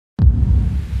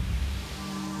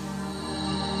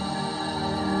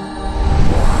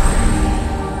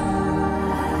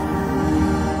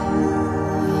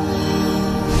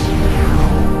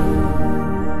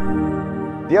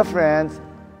Dear friends,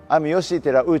 I'm Yoshi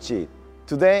Terauchi.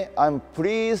 Today I'm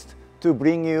pleased to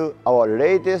bring you our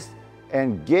latest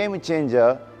and game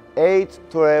changer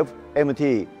 812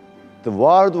 MT, the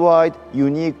worldwide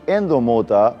unique endo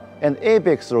motor and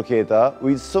apex locator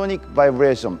with sonic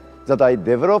vibration that I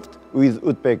developed with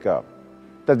Woodpecker.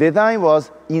 The design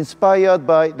was inspired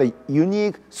by the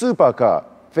unique supercar,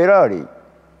 Ferrari.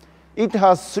 It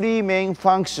has three main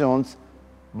functions: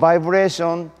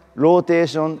 vibration,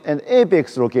 rotation, and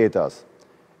apex locators.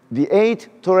 The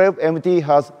 812 MT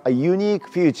has a unique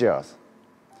features: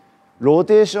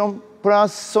 rotation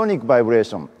plus sonic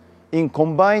vibration. In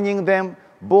combining them,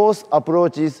 both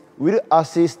approaches will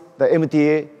assist the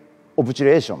MTA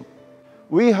obturation.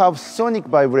 We have sonic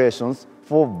vibrations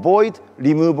for void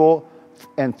removal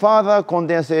and further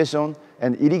condensation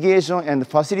and irrigation and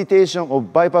facilitation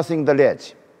of bypassing the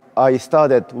ledge. I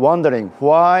started wondering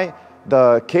why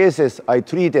the cases I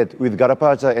treated with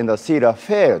Garapacha and the sealer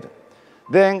failed.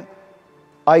 Then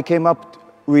I came up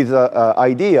with an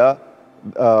idea,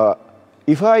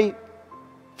 if I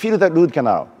fill the root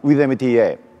canal with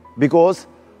MTA, because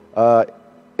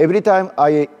every time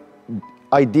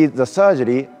I did the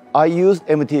surgery, I used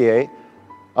MTA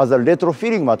as a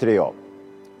retrofilling material.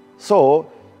 So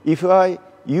if I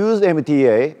use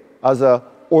MTA as a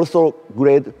ortho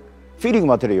grade filling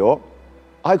material,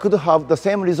 I could have the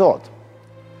same result.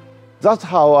 That's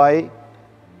how I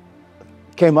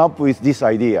came up with this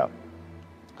idea.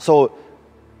 So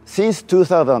since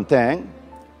 2010,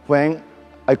 when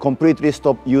I completely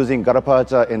stopped using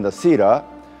Garapacha and the sealer,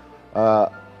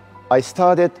 I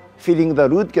started filling the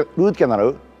root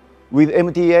canal with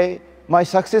MTA. My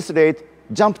success rate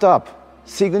jumped up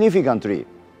significantly.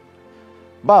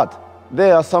 But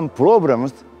there are some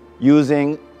problems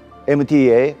using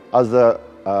MTA as a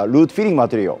root filling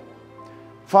material.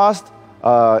 First,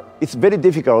 it's very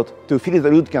difficult to fill the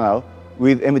root canal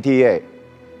with MTA.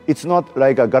 It's not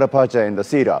like a Garapacha and the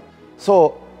sealer.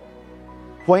 So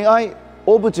when I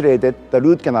obturated the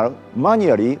root canal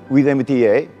manually with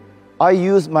MTA, I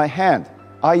used my hand.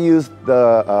 I used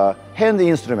the hand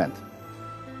instrument.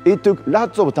 It took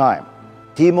lots of time.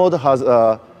 T-mode has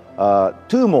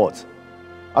two modes.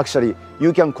 Actually,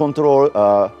 you can control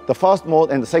the first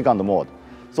mode and the second mode.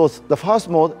 So the first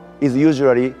mode is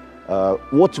usually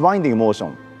watch winding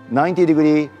motion,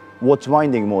 90-degree watch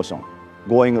winding motion,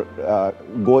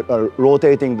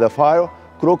 rotating the file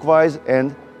clockwise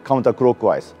and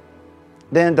counterclockwise.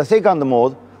 Then the second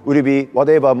mode will be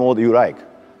whatever mode you like.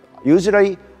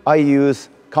 Usually, I use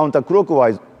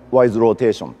counterclockwise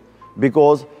rotation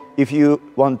because if you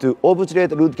want to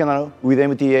obturate root canal with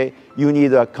MTA, you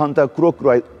need a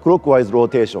counterclockwise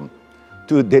rotation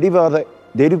to deliver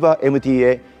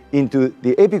MTA into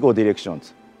the apical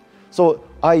directions. So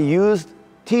I used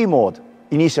T mode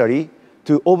initially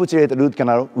to obturate root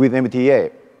canal with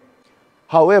MTA.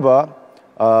 However,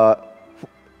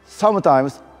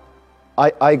 sometimes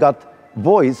I got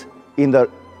voids in the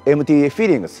MTA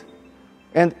fillings,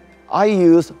 and I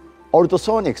use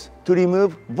ultrasonics to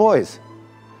remove voids.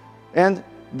 And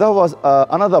that was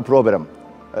another problem.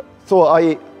 So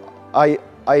I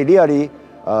really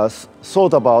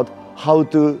thought about how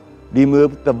to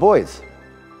remove the voids.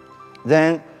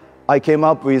 Then I came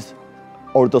up with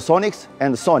ultrasonics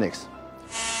and sonics.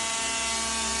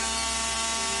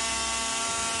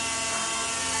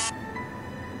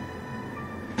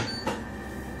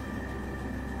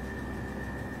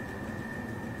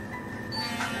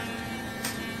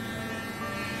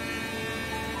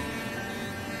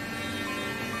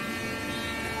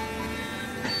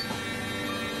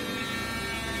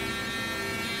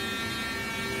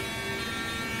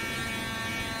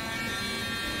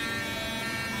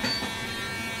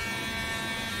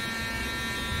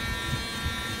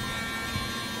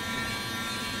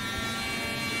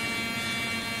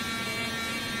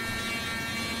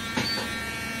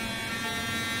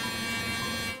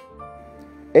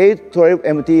 .812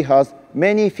 MT has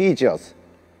many features,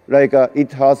 like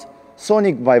it has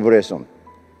sonic vibration,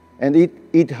 and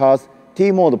it has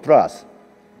T-mode plus.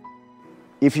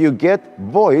 If you get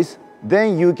voice,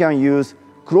 then you can use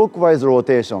clockwise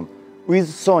rotation with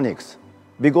sonics,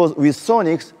 because with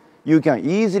sonics, you can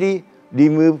easily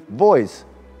remove voice.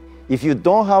 If you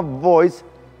don't have voice,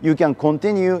 you can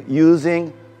continue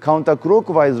using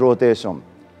counterclockwise rotation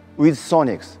with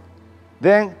sonics.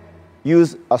 Then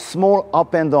use a small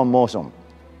up and down motion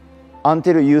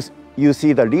until you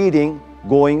see the reading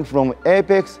going from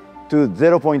apex to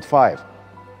 0.5.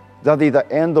 That is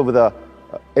the end of the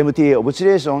MTA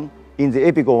obturation in the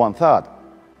apical 1/3.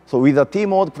 So with the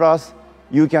T-mode plus,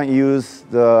 you can use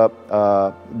the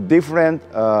different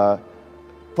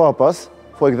purpose.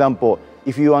 For example,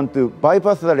 if you want to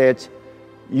bypass the ledge,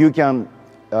 you can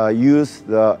use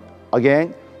the,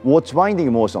 again, watch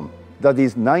winding motion. That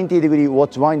is 90-degree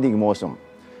watch winding motion.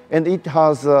 And it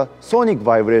has a sonic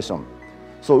vibration.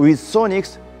 So with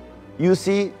sonics, you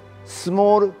see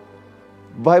small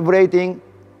vibrating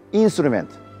instrument.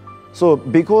 So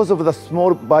because of the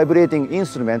small vibrating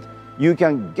instrument, you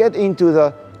can get into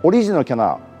the original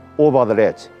canal over the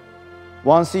ledge.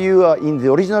 Once you are in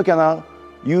the original canal,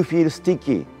 you feel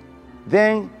sticky.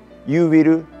 Then you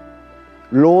will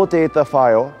rotate the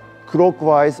file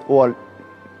clockwise, or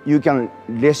you can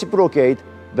reciprocate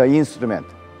the instrument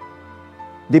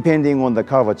depending on the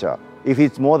curvature. If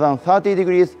it's more than 30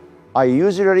 degrees, I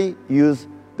usually use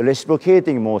the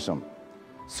reciprocating motion.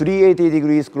 380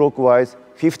 degrees clockwise,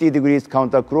 50 degrees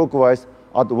counterclockwise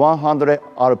at 100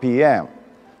 RPM.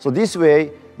 So this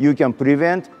way, you can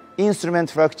prevent instrument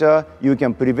fracture, you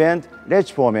can prevent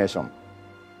ledge formation.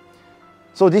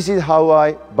 So this is how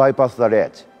I bypass the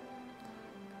ledge.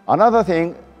 Another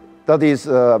thing that is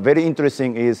very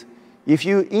interesting is if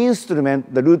you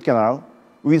instrument the root canal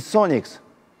with sonics,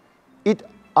 it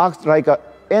acts like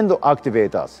endo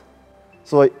activators.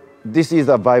 So this is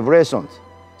a vibration.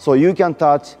 So you can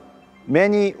touch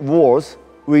many walls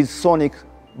with sonic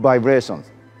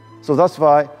vibrations. So that's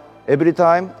why every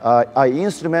time I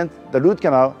instrument the root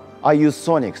canal, I use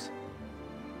sonics.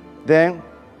 Then,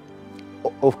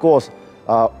 of course,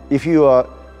 if you are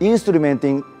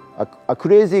instrumenting a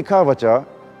crazy curvature,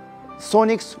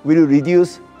 sonics will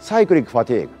reduce cyclic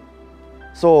fatigue.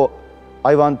 So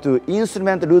I want to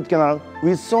instrument the root canal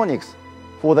with sonics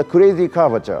for the crazy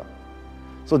curvature.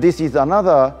 So this is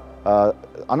another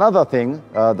thing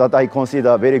that I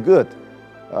consider very good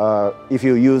if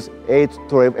you use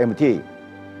 812 MT.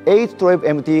 812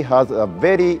 MT has a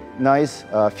very nice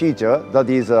feature that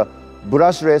is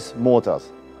brushless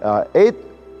motors.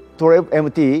 812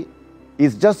 MT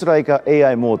is just like an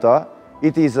AI motor.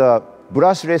 It is a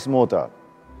brushless motor.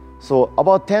 So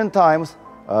about 10 times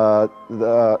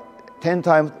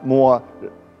more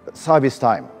service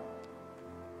time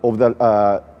of the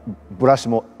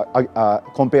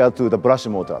compared to the brush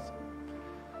motors.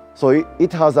 So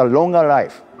it has a longer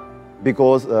life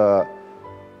because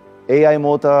AI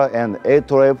motor and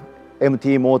 812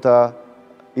 MT motor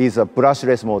is a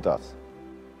brushless motors.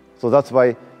 So that's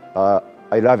why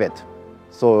I love it.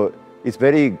 So it's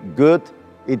very good.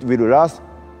 It will last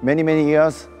many, many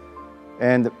years,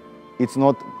 and it's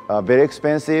not very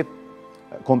expensive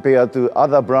compared to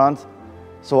other brands.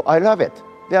 So I love it.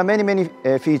 There are many, many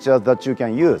features that you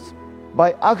can use.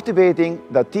 By activating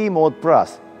the T-Mode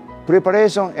Plus,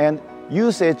 preparation and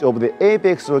usage of the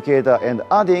apex locator and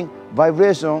adding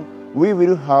vibration, we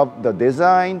will have the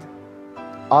designed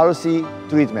RC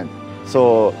treatment.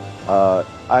 So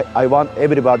I want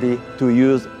everybody to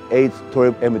use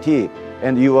 812 MT,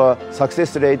 and your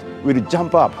success rate will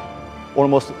jump up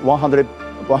almost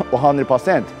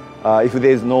 100% if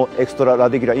there is no extra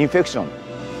radicular infection.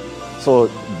 So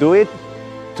do it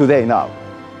today now.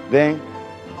 Then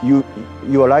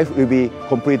your life will be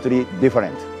completely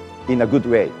different in a good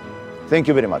way. Thank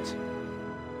you very much.